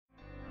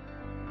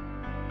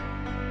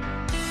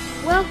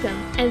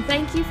Welcome, and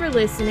thank you for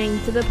listening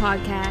to the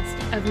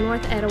podcast of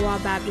North Etowah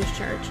Baptist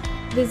Church.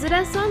 Visit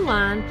us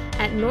online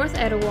at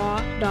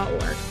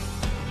northetowah.org.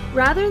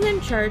 Rather than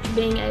church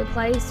being a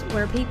place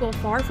where people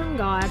far from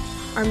God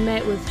are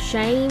met with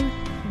shame,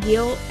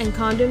 guilt, and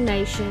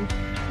condemnation,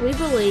 we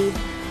believe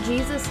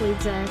Jesus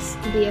leads us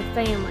to be a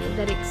family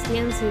that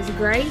extends His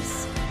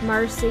grace,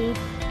 mercy,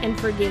 and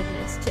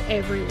forgiveness to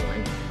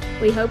everyone.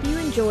 We hope you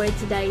enjoyed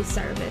today's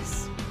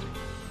service.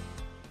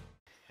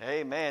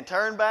 Amen.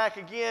 Turn back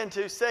again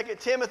to 2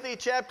 Timothy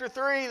chapter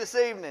 3 this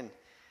evening.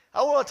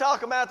 I want to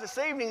talk about this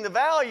evening the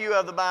value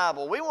of the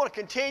Bible. We want to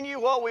continue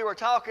what we were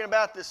talking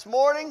about this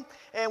morning,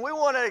 and we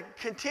want to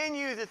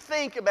continue to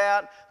think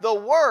about the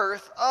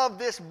worth of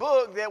this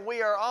book that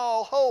we are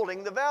all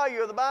holding, the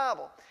value of the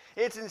Bible.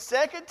 It's in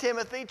 2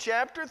 Timothy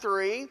chapter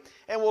 3,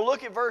 and we'll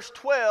look at verse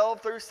 12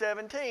 through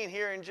 17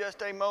 here in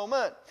just a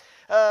moment.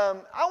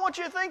 I want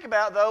you to think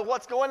about, though,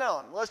 what's going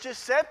on. Let's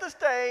just set the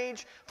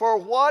stage for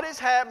what is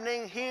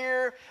happening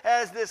here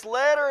as this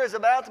letter is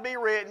about to be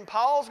written.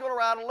 Paul's going to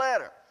write a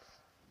letter.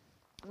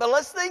 But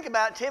let's think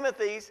about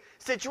Timothy's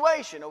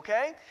situation,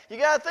 okay? You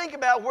got to think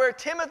about where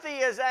Timothy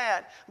is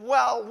at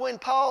when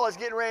Paul is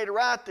getting ready to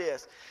write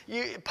this.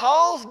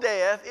 Paul's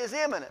death is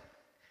imminent.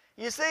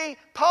 You see,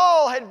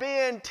 Paul had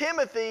been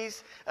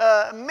Timothy's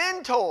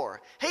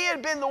mentor. He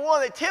had been the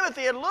one that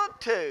Timothy had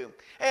looked to.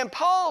 And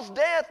Paul's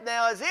death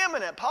now is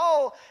imminent.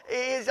 Paul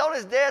is on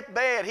his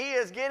deathbed. He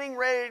is getting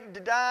ready to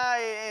die,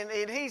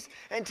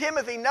 and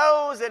Timothy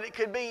knows that it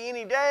could be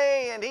any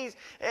day, and he's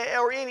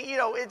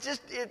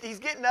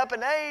getting up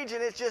in age,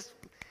 and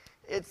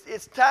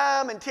it's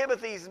time, and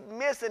Timothy's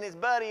missing his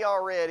buddy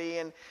already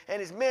and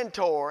his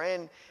mentor,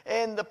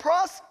 and the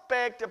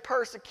prospect of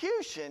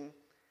persecution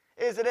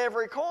is at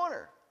every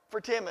corner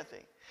for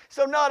Timothy.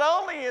 So not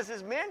only is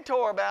his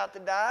mentor about to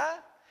die,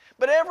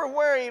 but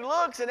everywhere he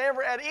looks and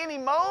at any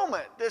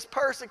moment this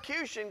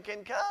persecution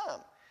can come.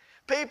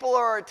 People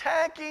are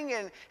attacking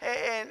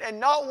and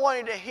not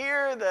wanting to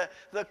hear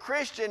the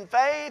Christian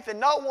faith and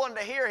not wanting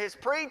to hear his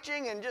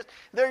preaching, and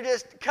they're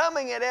just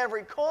coming at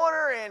every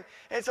corner,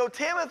 and so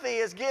Timothy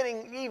is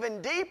getting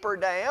even deeper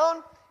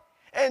down.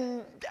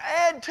 And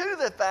add to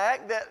the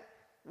fact that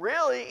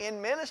really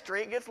in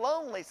ministry it gets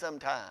lonely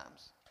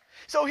sometimes.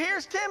 So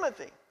here's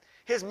Timothy.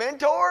 His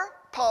mentor,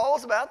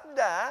 Paul's about to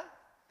die.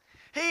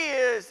 He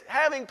is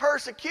having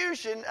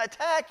persecution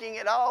attacking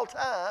at all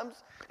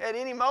times. At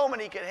any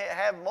moment he could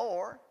have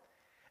more.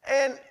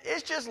 And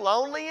it's just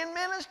lonely in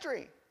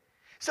ministry.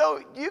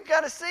 So you've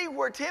got to see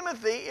where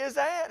Timothy is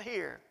at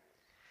here.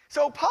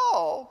 So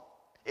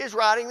Paul is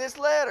writing this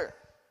letter.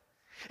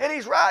 And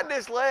he's writing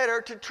this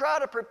letter to try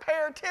to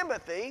prepare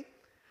Timothy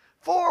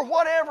for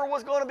whatever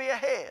was going to be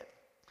ahead.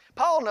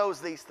 Paul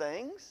knows these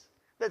things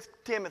that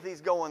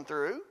Timothy's going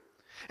through.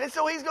 And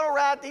so he's going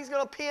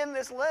to pen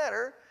this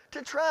letter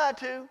to try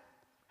to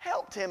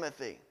help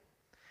Timothy.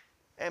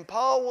 And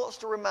Paul wants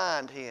to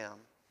remind him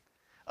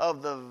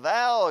of the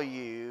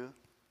value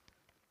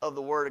of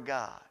the Word of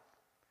God.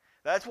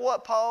 That's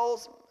what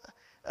Paul's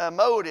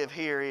motive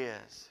here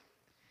is.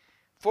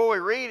 Before we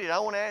read it, I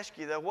want to ask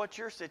you, though, what's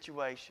your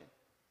situation?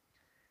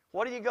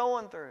 What are you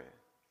going through?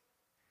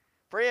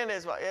 Friend,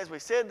 as we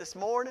said this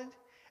morning,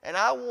 and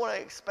I want to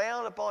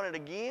expound upon it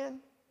again,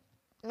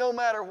 no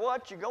matter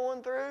what you're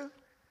going through,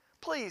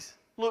 please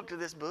look to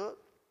this book.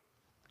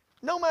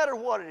 No matter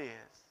what it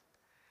is.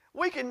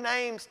 We can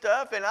name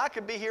stuff, and I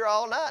could be here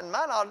all night and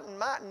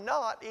might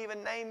not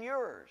even name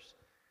yours.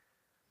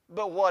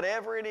 But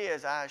whatever it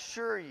is, I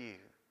assure you,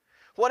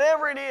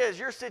 whatever it is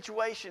your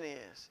situation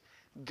is,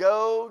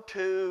 go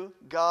to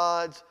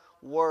God's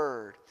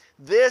Word.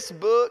 This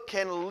book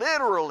can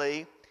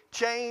literally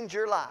change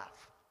your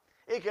life.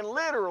 It can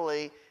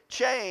literally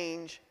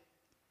change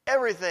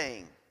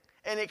everything.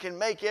 And it can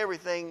make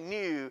everything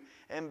new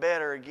and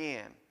better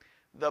again.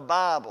 The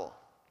Bible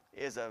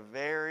is a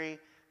very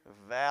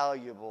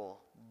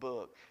valuable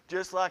book.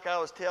 Just like I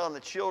was telling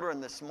the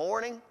children this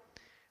morning,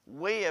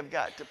 we have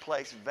got to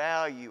place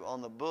value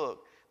on the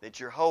book that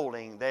you're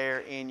holding there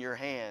in your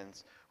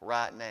hands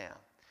right now.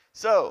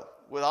 So,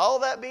 with all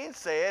that being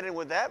said, and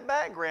with that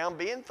background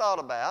being thought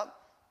about,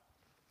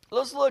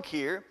 let's look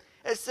here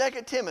at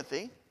 2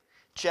 Timothy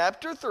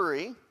chapter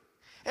 3,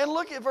 and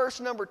look at verse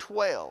number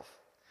 12.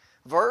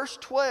 Verse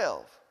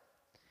 12.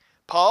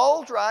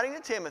 Paul's writing to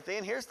Timothy,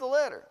 and here's the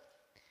letter.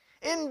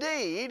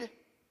 Indeed,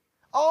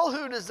 all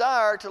who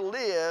desire to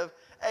live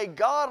a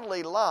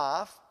godly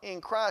life in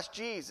Christ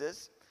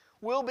Jesus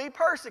will be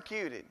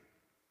persecuted,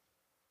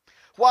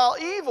 while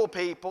evil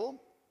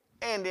people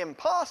and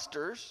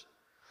impostors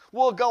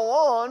will go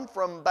on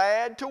from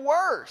bad to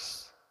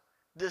worse,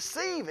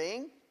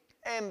 deceiving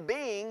and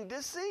being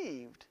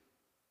deceived.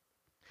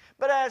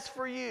 But as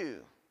for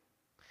you,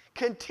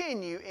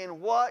 continue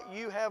in what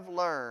you have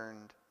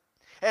learned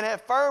and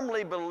have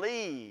firmly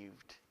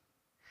believed,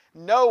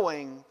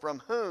 knowing from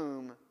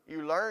whom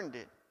you learned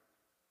it,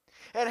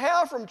 and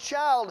how from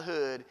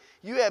childhood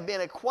you have been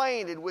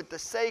acquainted with the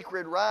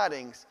sacred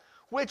writings,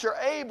 which are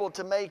able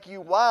to make you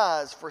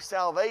wise for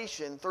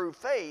salvation through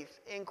faith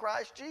in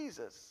Christ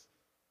Jesus.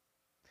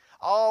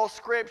 All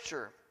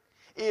Scripture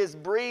is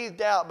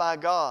breathed out by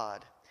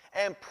God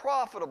and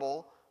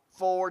profitable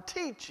for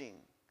teaching,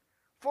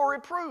 for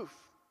reproof,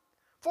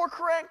 for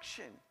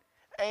correction,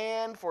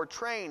 and for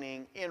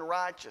training in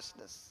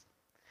righteousness,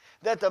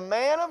 that the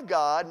man of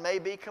God may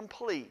be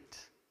complete,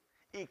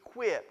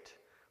 equipped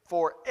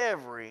for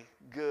every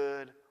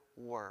good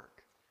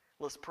work.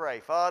 Let's pray.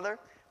 Father,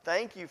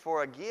 thank you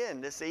for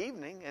again this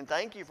evening, and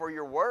thank you for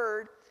your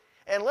word.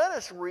 And let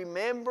us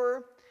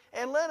remember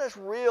and let us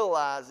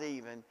realize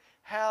even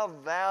how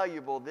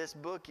valuable this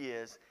book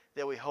is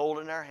that we hold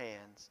in our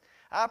hands.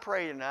 I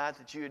pray tonight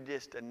that you would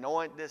just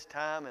anoint this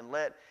time and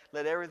let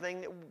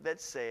everything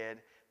that's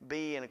said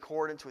be in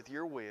accordance with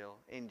your will.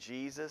 In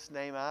Jesus'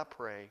 name I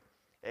pray.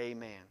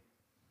 Amen.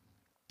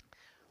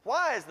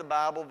 Why is the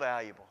Bible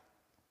valuable?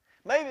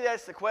 Maybe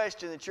that's the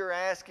question that you're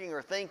asking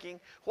or thinking.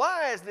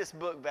 Why is this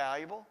book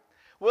valuable?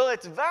 Well,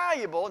 it's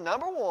valuable,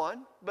 number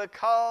one,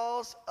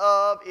 because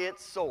of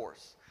its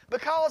source.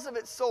 Because of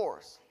its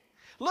source.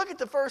 Look at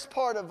the first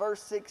part of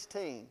verse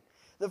 16.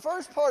 The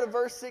first part of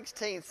verse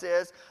 16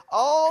 says,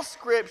 all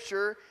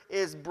Scripture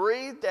is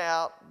breathed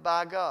out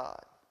by God.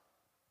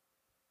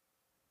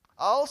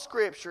 All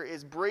Scripture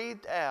is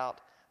breathed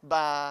out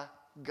by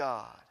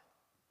God.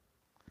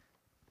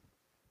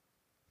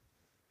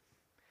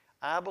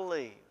 I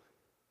believe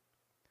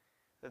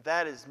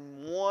that is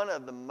one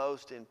of the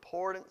most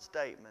important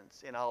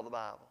statements in all the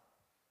Bible.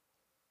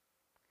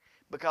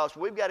 Because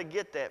we've got to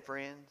get that,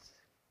 friends.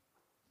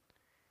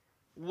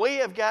 We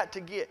have got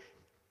to get...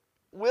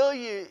 Will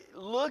you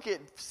look at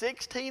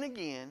 16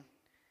 again?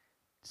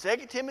 2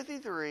 Timothy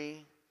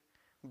 3,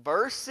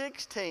 verse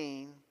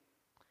 16.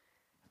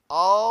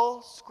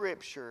 All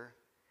Scripture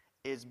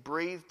is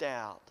breathed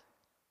out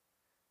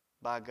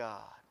by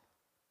God.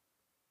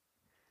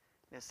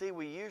 Now see,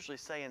 we usually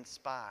say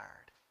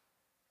inspired.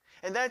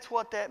 And that's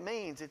what that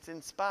means. It's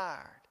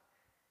inspired.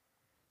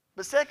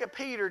 But 2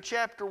 Peter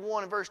chapter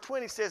 1 and verse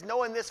 20 says,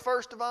 knowing this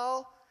first of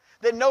all,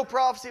 that no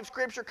prophecy of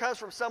Scripture comes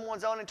from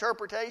someone's own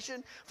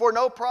interpretation, for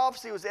no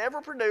prophecy was ever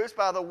produced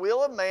by the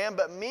will of man,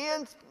 but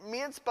men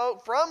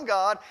spoke from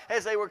God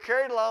as they were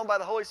carried along by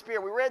the Holy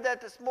Spirit. We read that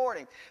this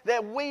morning,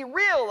 that we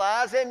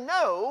realize and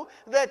know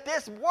that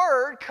this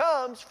word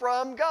comes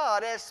from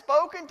God, as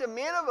spoken to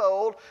men of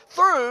old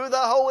through the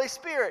Holy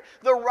Spirit.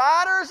 The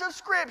writers of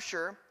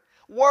Scripture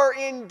were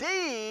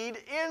indeed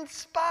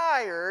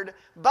inspired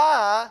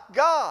by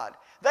God.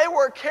 They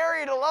were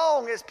carried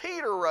along, as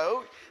Peter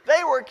wrote,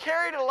 they were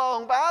carried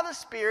along by the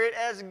Spirit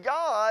as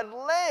God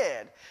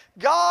led.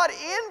 God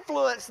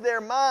influenced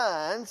their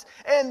minds,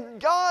 and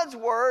God's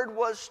word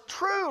was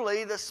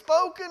truly the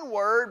spoken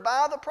word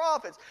by the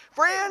prophets.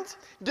 Friends,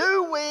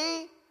 do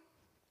we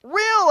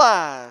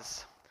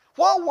realize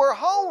what we're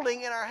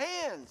holding in our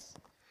hands?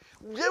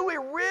 Do we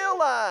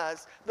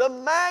realize the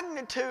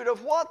magnitude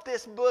of what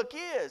this book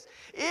is?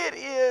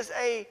 It's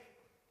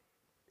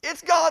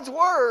God's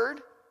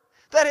word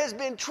that has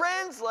been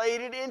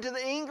translated into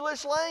the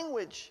English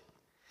language.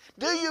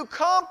 Do you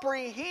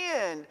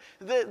comprehend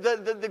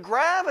the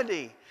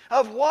gravity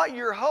of what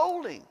you're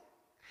holding?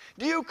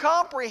 Do you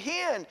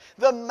comprehend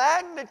the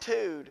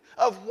magnitude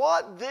of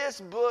what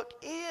this book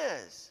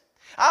is?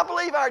 I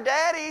believe our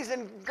daddies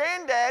and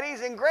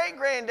granddaddies and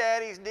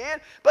great-granddaddies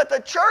did, but the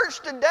church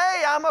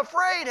today, I'm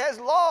afraid, has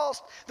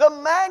lost the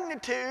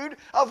magnitude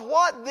of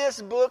what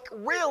this book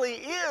really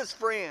is,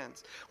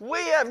 friends. We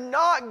have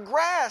not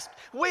grasped.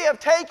 We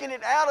have taken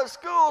it out of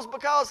schools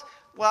because,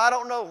 well, I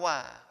don't know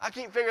why. I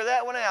can't figure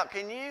that one out,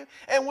 can you?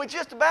 And we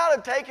just about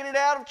have taken it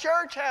out of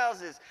church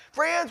houses.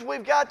 Friends,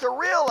 we've got to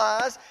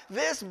realize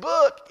this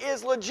book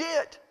is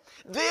legit.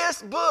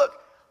 This book,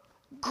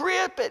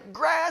 grip it,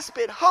 grasp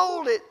it,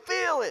 hold it,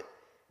 feel it.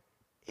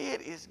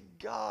 It is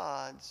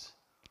God's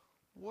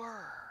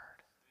Word.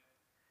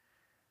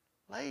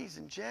 Ladies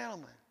and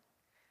gentlemen,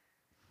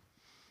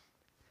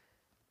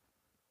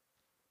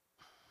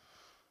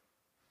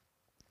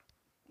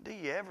 do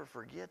you ever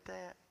forget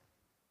that?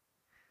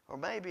 Or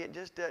maybe it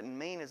just doesn't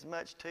mean as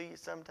much to you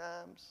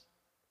sometimes.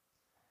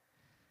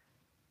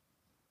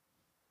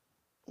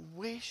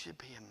 We should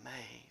be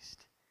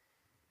amazed.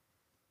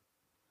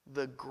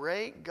 The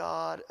great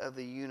God of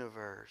the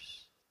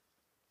universe,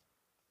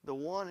 the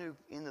one who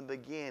in the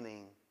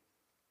beginning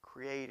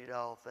created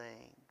all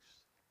things,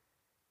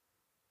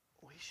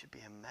 we should be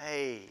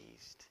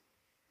amazed.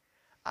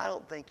 I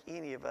don't think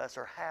any of us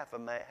are half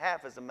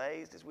as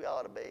amazed as we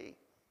ought to be.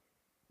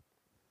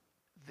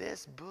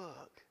 This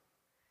book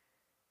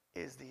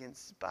is the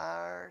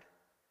inspired,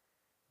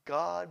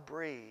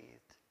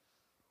 God-breathed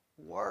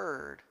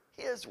Word,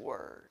 His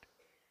Word.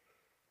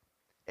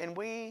 And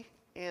we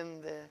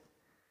in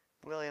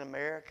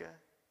America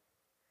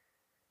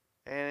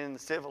and in the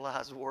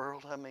civilized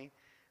world,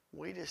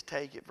 we just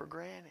take it for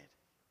granted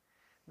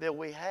that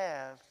we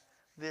have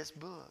this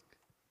book.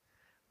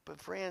 But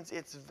friends,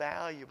 it's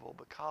valuable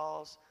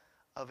because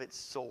of its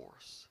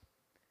source.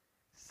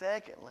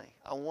 Secondly,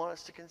 I want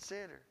us to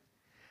consider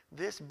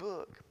this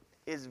book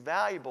is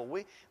valuable.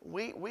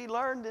 We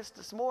learned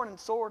this morning,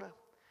 sort of.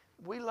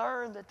 We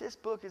learned that this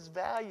book is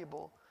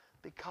valuable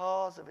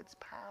Because of its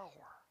power.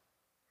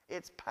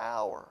 Its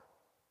power.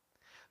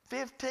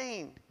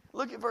 15.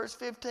 Look at verse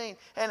 15.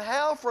 And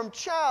how from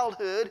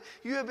childhood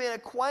you have been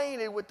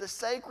acquainted with the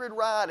sacred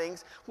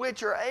writings,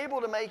 which are able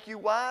to make you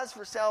wise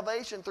for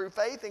salvation through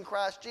faith in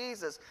Christ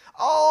Jesus.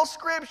 All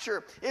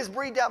Scripture is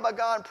breathed out by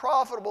God and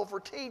profitable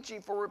for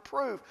teaching, for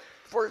reproof,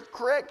 for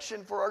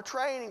correction, for our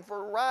training,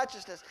 for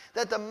righteousness,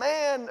 that the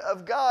man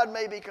of God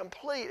may be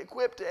complete,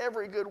 equipped to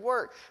every good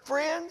work.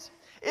 Friends,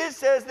 it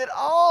says that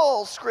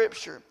all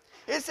Scripture,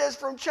 it says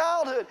from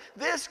childhood,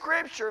 this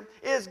Scripture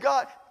is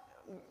God.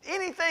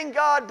 Anything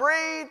God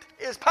breathed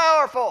is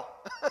powerful.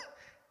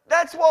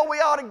 That's what we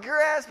ought to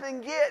grasp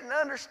and get and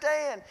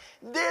understand.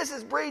 This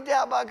is breathed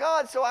out by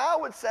God. So I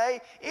would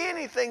say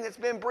anything that's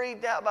been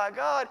breathed out by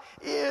God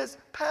is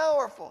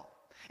powerful.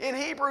 In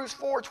Hebrews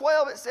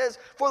 4:12 it says,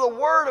 for the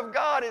Word of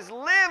God is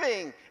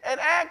living and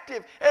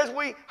active, as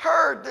we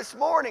heard this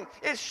morning.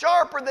 It's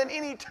sharper than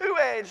any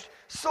two-edged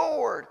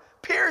sword,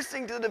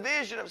 piercing to the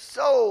division of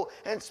soul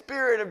and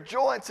spirit, of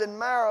joints and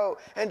marrow,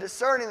 and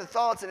discerning the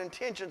thoughts and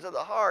intentions of the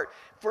heart.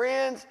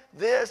 Friends,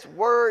 this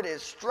word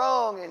is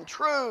strong and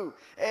true,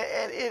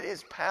 and it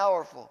is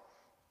powerful.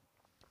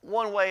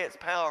 One way it's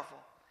powerful,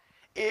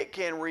 it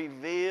can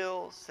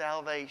reveal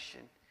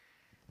salvation.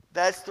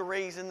 That's the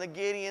reason the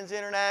Gideon's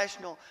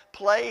International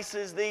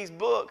places these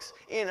books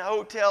in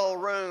hotel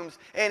rooms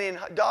and in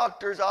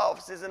doctors'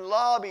 offices and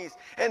lobbies,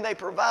 and they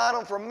provide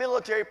them for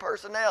military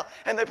personnel,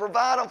 and they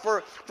provide them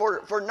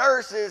for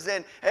nurses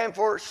and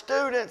for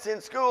students in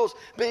schools,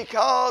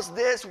 because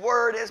this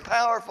word is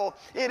powerful.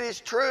 It is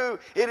true.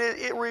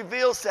 It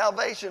reveals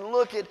salvation.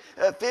 Look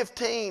at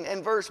 15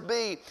 and verse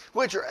B,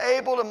 which are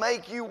able to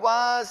make you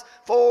wise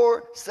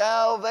for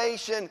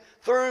salvation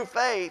through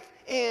faith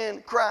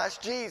in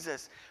Christ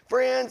Jesus.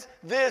 Friends,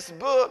 this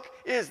book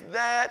is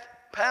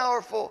that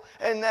powerful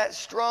and that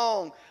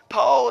strong.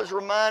 Paul is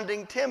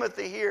reminding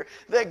Timothy here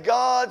that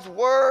God's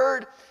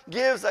Word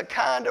gives a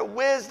kind of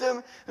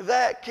wisdom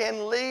that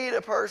can lead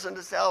a person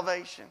to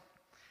salvation.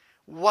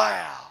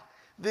 Wow,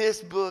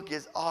 this book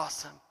is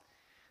awesome.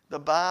 The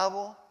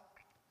Bible,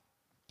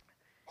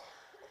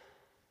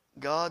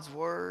 God's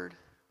Word,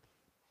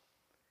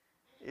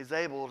 is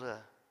able to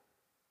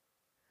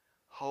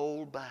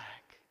hold back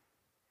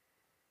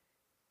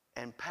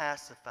and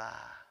pacify,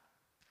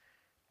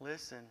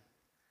 listen,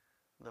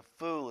 the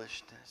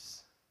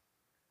foolishness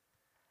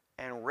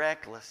and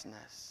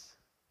recklessness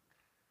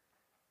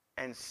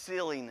and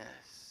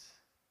silliness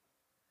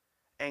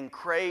and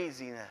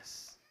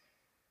craziness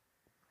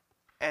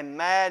and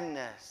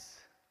madness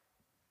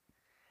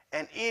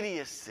and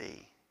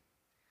idiocy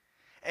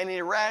and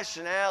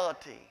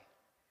irrationality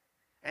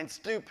and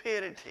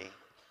stupidity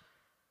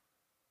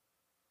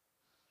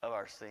of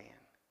our sin.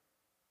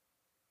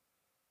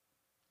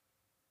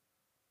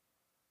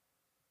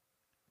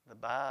 The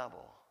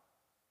Bible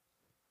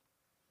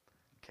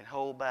can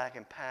hold back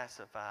and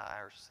pacify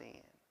our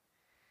sin.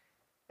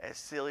 As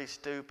silly,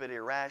 stupid,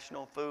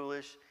 irrational,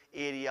 foolish,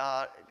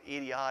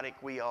 idiotic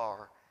we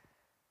are.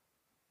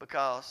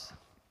 Because,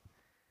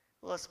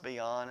 let's be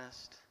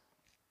honest,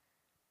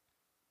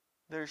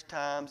 there's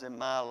times in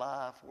my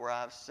life where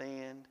I've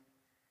sinned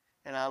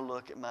and I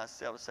look at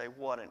myself and say,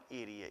 what an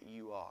idiot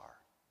you are.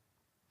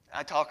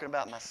 I'm talking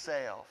about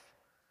myself.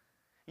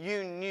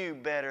 You knew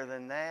better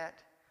than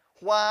that.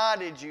 Why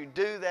did you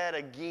do that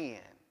again?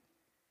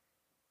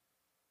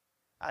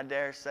 I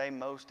dare say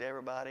most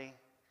everybody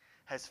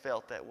has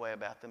felt that way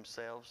about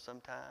themselves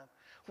sometime.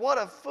 What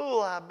a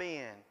fool I've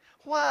been.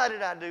 Why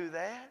did I do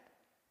that?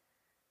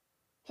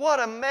 What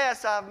a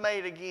mess I've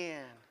made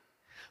again.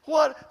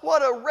 What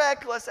a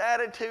reckless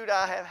attitude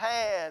I have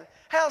had.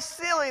 How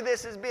silly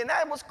this has been.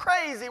 That was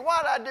crazy. Why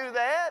did I do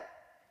that?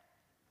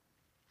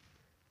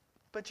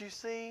 But you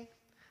see,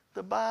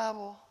 the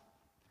Bible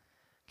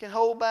can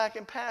hold back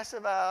and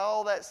pacify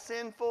all that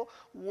sinful,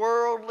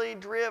 worldly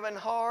driven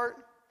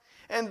heart.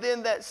 And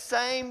then that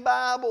same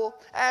Bible,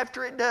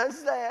 after it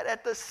does that,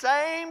 at the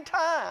same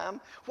time,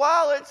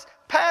 while it's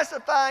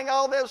pacifying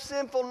all those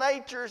sinful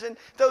natures and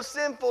those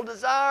sinful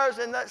desires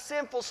and that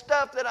sinful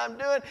stuff that I'm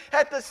doing,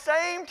 at the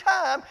same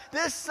time,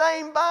 this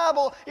same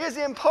Bible is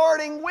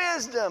imparting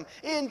wisdom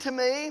into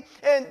me,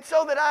 and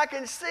so that I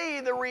can see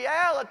the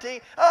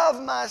reality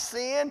of my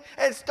sin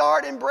and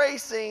start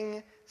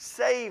embracing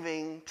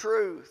saving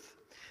truth.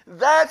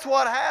 That's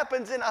what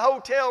happens in a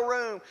hotel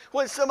room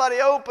when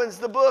somebody opens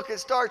the book and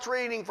starts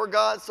reading, for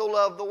God so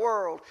loved the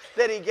world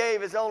that He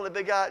gave His only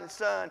begotten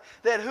Son,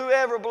 that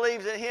whoever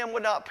believes in Him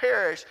would not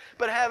perish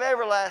but have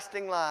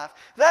everlasting life.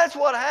 That's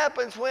what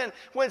happens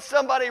when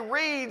somebody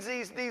reads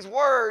these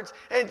words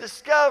and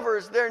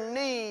discovers their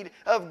need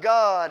of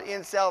God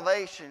in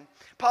salvation.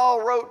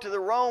 Paul wrote to the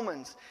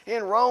Romans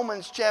in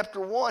Romans chapter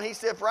 1, he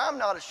said, for I'm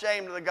not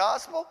ashamed of the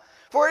gospel,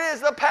 for it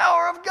is the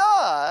power of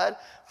God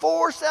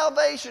for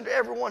salvation to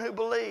everyone who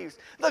believes.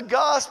 The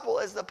gospel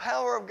is the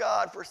power of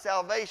God for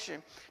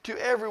salvation to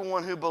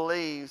everyone who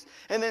believes.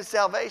 And then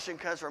salvation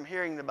comes from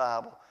hearing the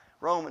Bible.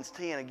 Romans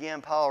 10,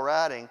 again, Paul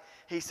writing,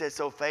 he says,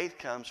 so faith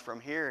comes from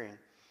hearing,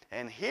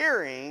 and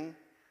hearing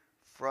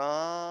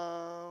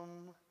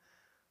from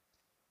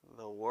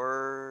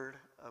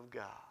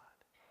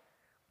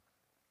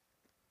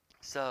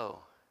So,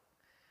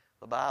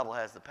 the Bible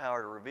has the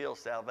power to reveal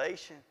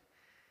salvation.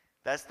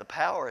 That's the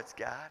power it's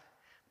got.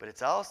 But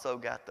it's also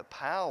got the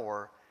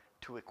power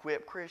to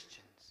equip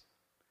Christians.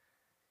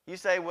 You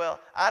say, well,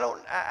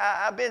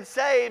 I've been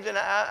saved and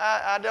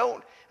I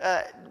don't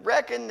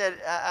reckon that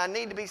I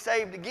need to be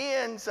saved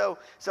again. So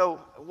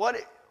what?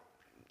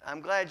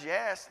 I'm glad you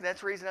asked. That's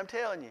the reason I'm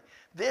telling you.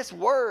 This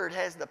word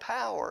has the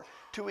power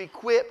to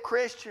equip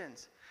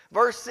Christians.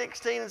 Verse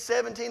 16 and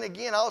 17,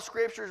 again, all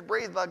Scripture is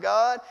breathed by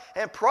God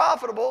and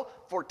profitable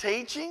for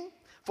teaching,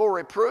 for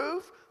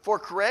reproof, for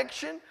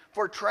correction,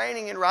 for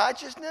training in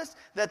righteousness,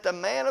 that the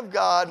man of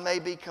God may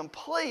be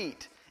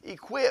complete,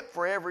 equipped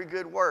for every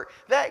good work.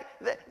 That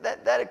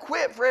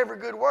equipped for every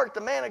good work,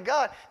 the man of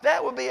God,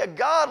 that would be a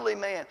godly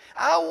man.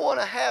 I want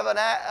to have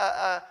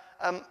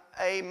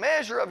a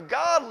measure of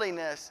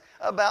godliness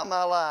about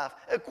my life,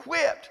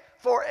 equipped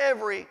for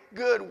every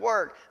good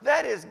work.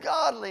 That is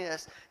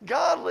godliness.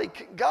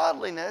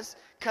 Godliness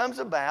comes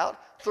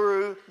about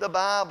through the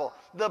Bible.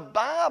 The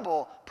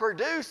Bible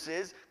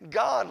produces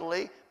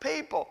godly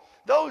people.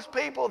 Those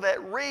people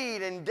that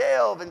read and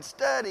delve and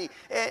study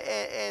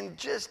and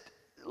just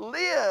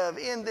live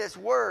in this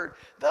word.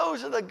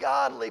 Those are the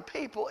godly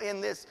people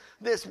in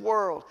this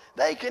world.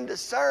 They can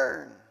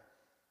discern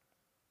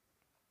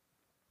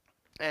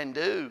and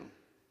do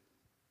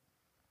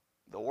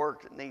the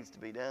work that needs to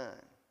be done.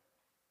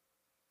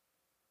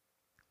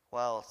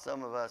 While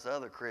some of us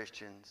other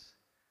Christians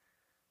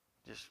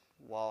just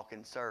walk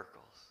in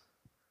circles.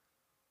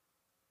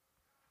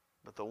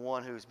 But the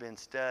one who's been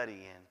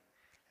studying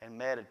and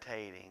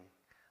meditating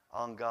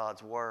on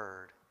God's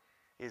Word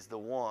is the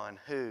one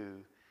who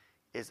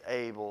is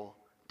able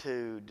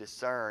to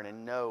discern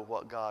and know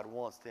what God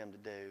wants them to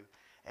do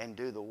and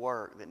do the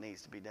work that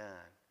needs to be done.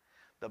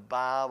 The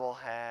Bible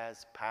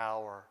has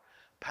power.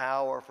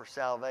 Power for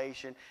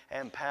salvation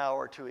and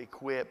power to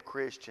equip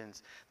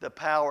Christians. The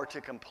power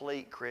to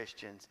complete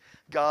Christians.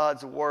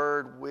 God's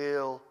Word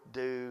will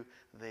do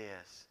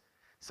this.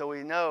 So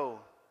we know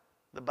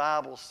the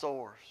Bible's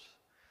source.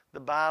 The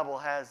Bible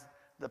has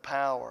the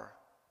power.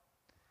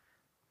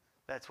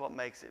 That's what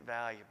makes it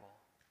valuable.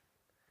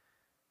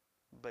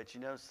 But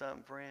you know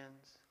something,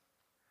 friends?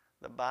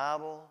 The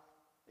Bible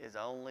is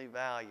only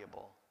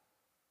valuable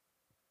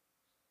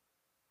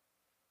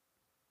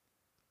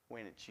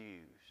when it's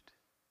used.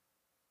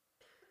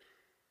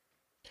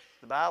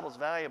 The Bible is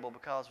valuable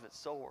because of its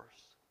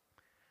source.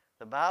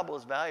 The Bible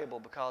is valuable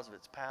because of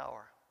its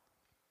power.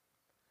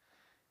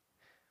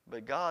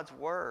 But God's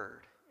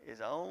Word is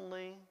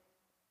only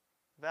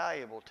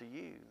valuable to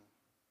you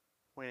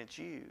when it's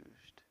used.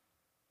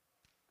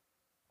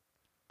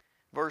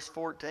 Verse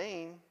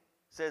 14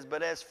 says,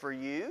 but as for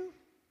you,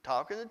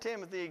 talking to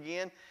Timothy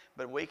again,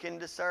 but we can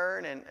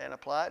discern and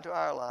apply it to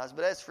our lives.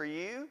 But as for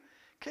you,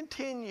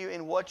 continue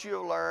in what you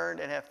have learned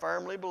and have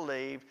firmly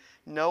believed,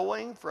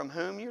 knowing from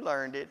whom you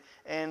learned it,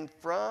 and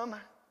from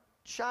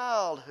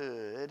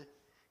childhood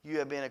you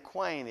have been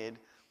acquainted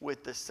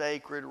with the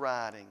sacred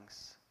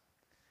writings.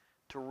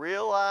 To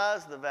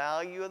realize the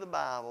value of the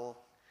Bible,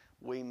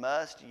 we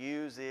must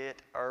use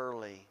it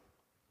early.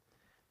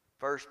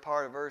 First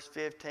part of verse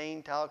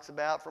 15 talks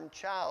about from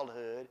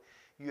childhood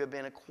you have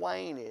been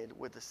acquainted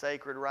with the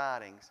sacred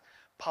writings.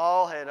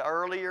 Paul had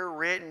earlier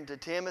written to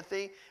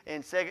Timothy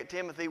in 2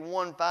 Timothy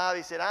 1:5.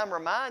 He said, I'm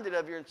reminded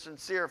of your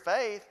sincere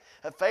faith,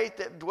 a faith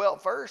that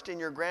dwelt first in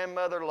your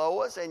grandmother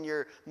Lois and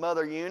your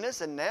mother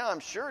Eunice, and now I'm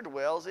sure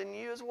dwells in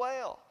you as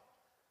well.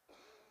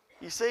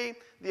 You see,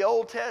 the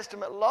Old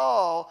Testament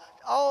law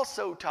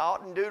also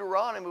taught in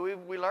Deuteronomy.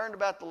 We learned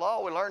about the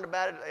law. We learned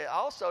about it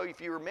also, if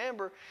you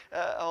remember,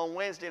 on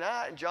Wednesday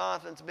night.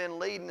 Jonathan's been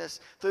leading us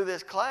through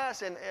this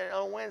class, and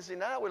on Wednesday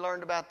night we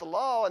learned about the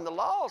law. And the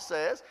law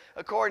says,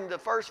 according to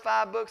the first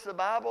 5 books of the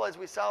Bible, as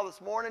we saw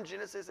this morning,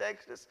 Genesis,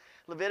 Exodus,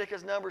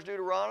 Leviticus, Numbers,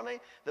 Deuteronomy,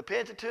 the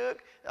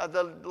Pentateuch,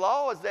 the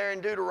law is there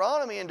in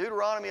Deuteronomy. In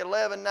Deuteronomy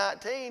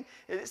 11:19,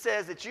 it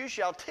says that you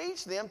shall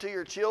teach them to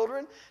your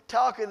children,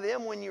 talk of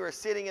them when you are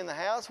sitting in the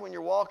house, when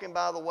you're walking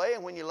by the way,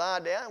 and when you lie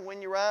down, and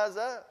when you rise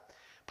up.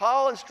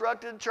 Paul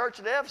instructed the church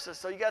at Ephesus.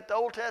 So you got the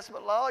Old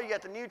Testament law, you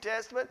got the New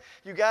Testament,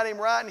 you got him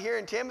writing here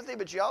in Timothy,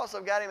 but you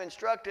also got him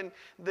instructing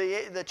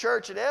the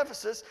church at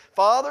Ephesus.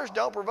 Fathers,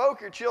 don't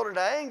provoke your children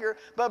to anger,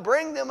 but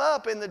bring them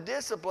up in the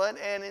discipline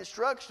and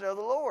instruction of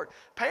the Lord.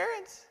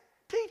 Parents,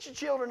 teach your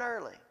children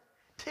early.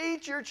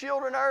 Teach your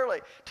children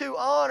early to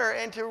honor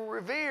and to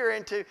revere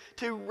and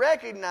to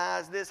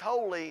recognize this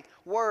holy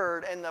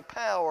word and the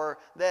power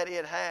that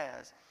it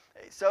has.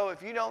 So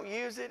if you don't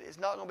use it, it's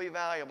not going to be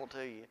valuable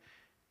to you.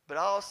 But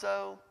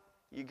also,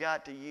 you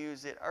got to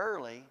use it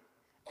early,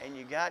 and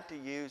you got to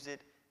use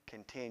it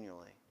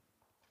continually.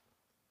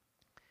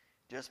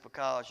 Just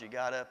because you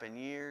got up in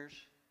years,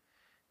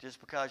 just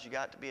because you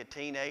got to be a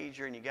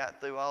teenager and you got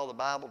through all the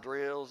Bible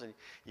drills and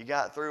you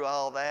got through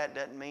all that,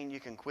 doesn't mean you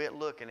can quit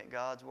looking at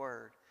God's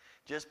Word.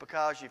 Just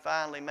because you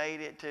finally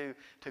made it to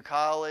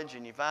college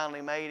and you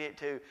finally made it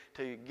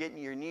to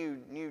getting your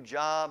new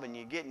job and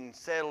you're getting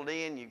settled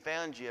in, you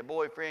found you a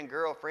boyfriend,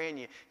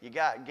 girlfriend, you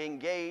got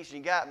engaged,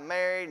 you got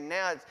married, and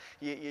now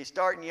you're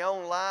starting your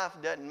own life,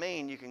 doesn't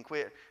mean you can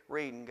quit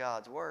reading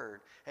God's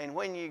Word. And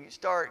when you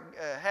start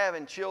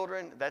having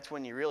children, that's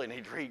when you really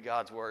need to read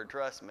God's Word,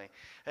 trust me.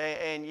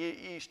 And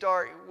you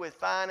start with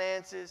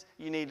finances,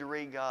 you need to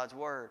read God's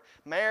Word.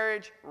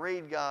 Marriage,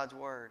 read God's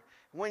Word.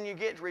 When you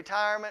get to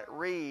retirement,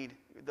 read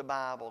the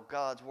Bible,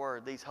 God's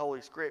Word, these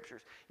Holy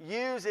Scriptures.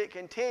 Use it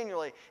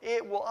continually.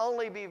 It will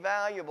only be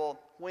valuable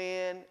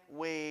when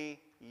we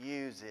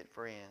use it,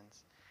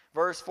 friends.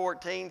 Verse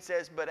 14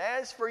 says, "But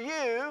as for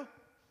you,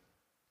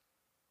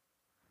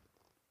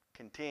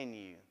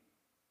 continue.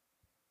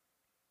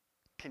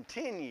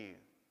 Continue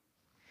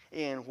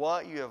in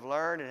what you have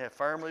learned and have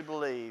firmly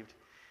believed,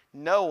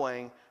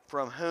 knowing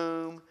from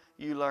whom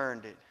you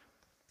learned it."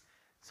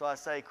 So I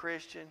say,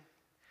 Christian,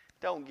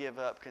 don't give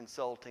up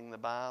consulting the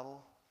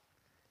Bible.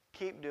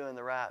 Keep doing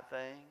the right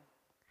thing.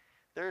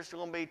 There's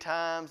going to be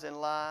times in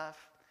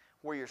life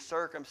where your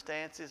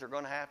circumstances are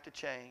going to have to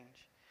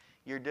change.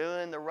 You're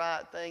doing the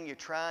right thing. You're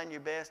trying your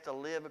best to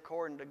live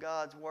according to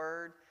God's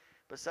Word.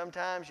 But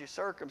sometimes your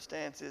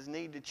circumstances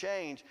need to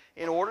change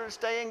in order to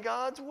stay in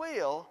God's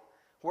will,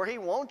 where He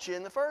wants you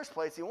in the first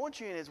place. He wants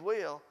you in His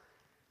will.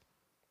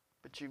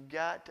 But you've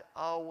got to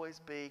always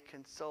be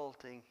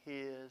consulting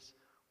His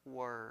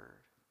Word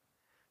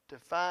to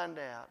find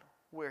out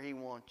where He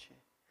wants you.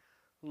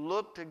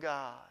 Look to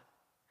God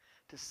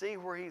to see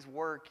where He's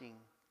working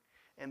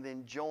and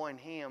then join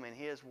Him in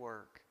His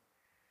work.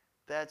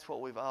 That's what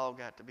we've all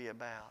got to be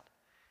about.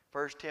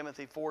 1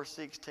 Timothy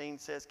 4:16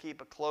 says, "Keep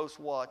a close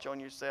watch on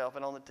yourself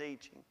and on the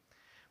teaching.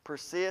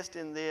 Persist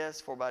in this,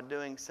 for by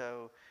doing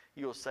so,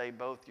 you'll save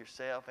both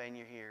yourself and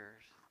your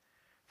hearers."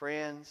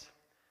 Friends,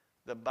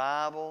 the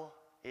Bible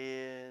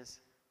is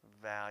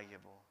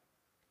valuable.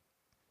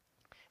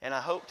 And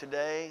I hope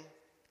today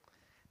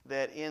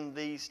that in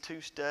these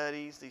two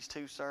studies, these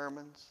two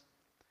sermons,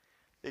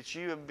 that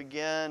you have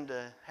begun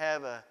to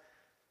have a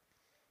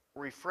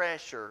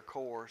refresher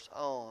course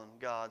on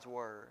God's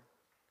Word.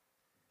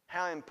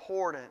 How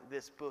important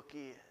this book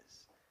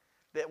is,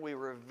 that we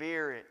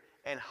revere it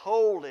and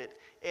hold it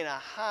in a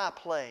high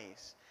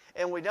place.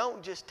 And we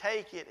don't just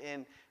take it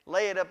and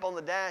lay it up on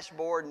the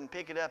dashboard and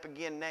pick it up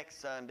again next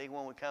Sunday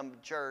when we come to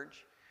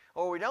church.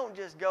 Or we don't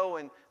just go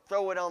and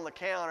throw it on the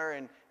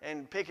counter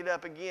and pick it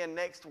up again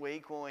next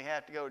week when we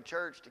have to go to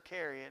church to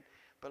carry it.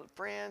 But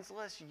friends,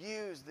 let's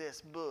use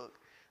this book.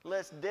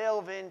 Let's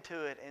delve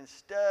into it and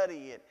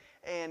study it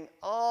and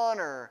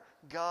honor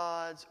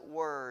God's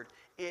Word.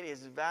 It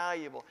is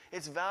valuable.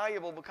 It's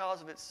valuable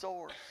because of its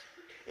source.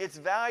 It's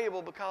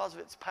valuable because of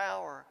its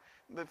power.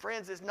 But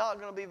friends, it's not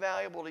going to be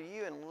valuable to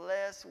you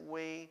unless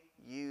we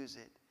use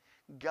it.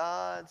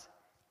 God's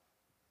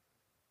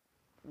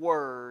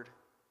Word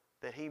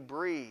that He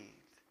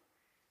breathed,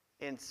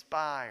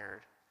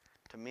 inspired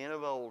to men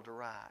of old to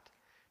write.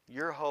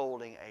 You're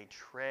holding a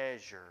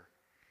treasure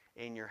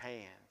in your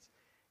hands.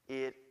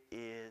 It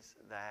is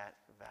that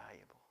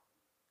valuable.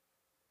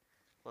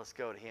 Let's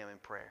go to Him in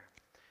prayer.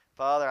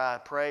 Father, I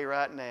pray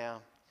right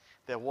now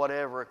that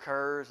whatever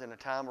occurs in a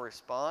time of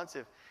response,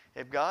 if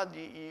God,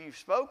 you've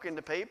spoken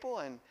to people,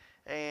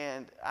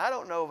 and I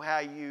don't know how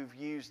you've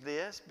used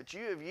this, but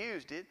you have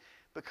used it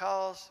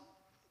because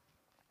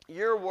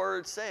your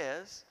Word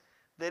says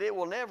that it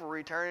will never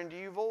return into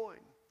you void.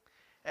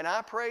 And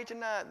I pray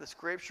tonight the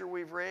Scripture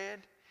we've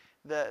read,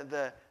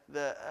 the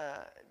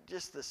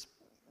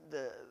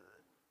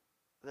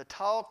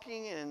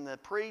talking and the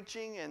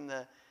preaching and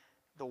the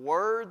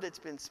Word that's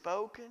been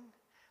spoken,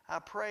 I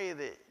pray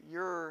that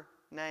your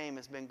name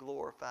has been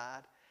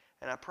glorified.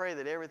 And I pray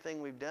that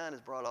everything we've done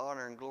has brought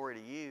honor and glory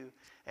to you.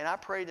 And I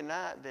pray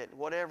tonight that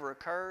whatever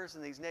occurs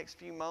in these next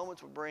few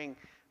moments will bring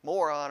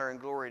more honor and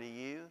glory to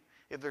you.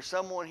 If there's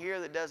someone here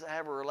that doesn't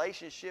have a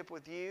relationship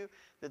with you,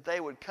 that they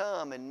would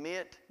come,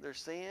 admit their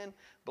sin,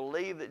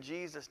 believe that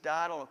Jesus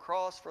died on a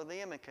cross for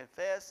them, and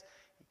confess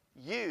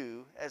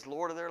you as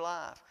Lord of their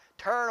life.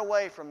 Turn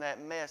away from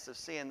that mess of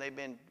sin they've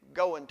been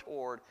going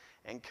toward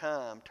and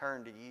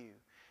turn to you.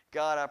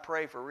 God, I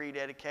pray for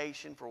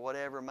rededication, for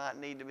whatever might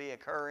need to be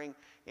occurring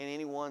in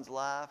anyone's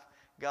life.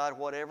 God,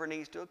 whatever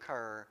needs to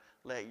occur,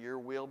 let your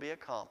will be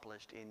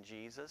accomplished. In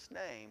Jesus'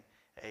 name,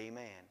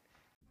 amen.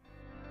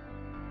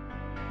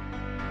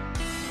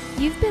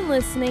 You've been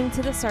listening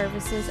to the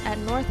services at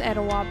North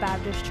Etowah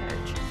Baptist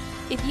Church.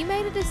 If you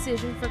made a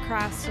decision for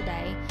Christ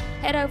today,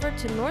 head over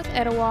to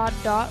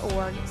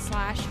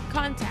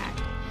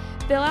northetowah.org/contact.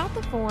 Fill out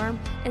the form,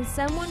 and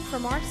someone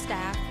from our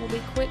staff will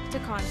be quick to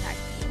contact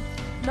you.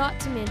 Not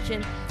to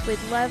mention, we'd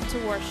love to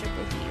worship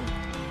with you.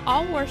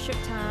 All worship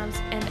times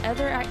and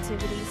other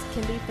activities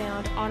can be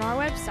found on our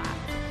website.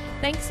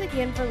 Thanks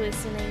again for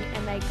listening,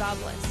 and may God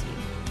bless you.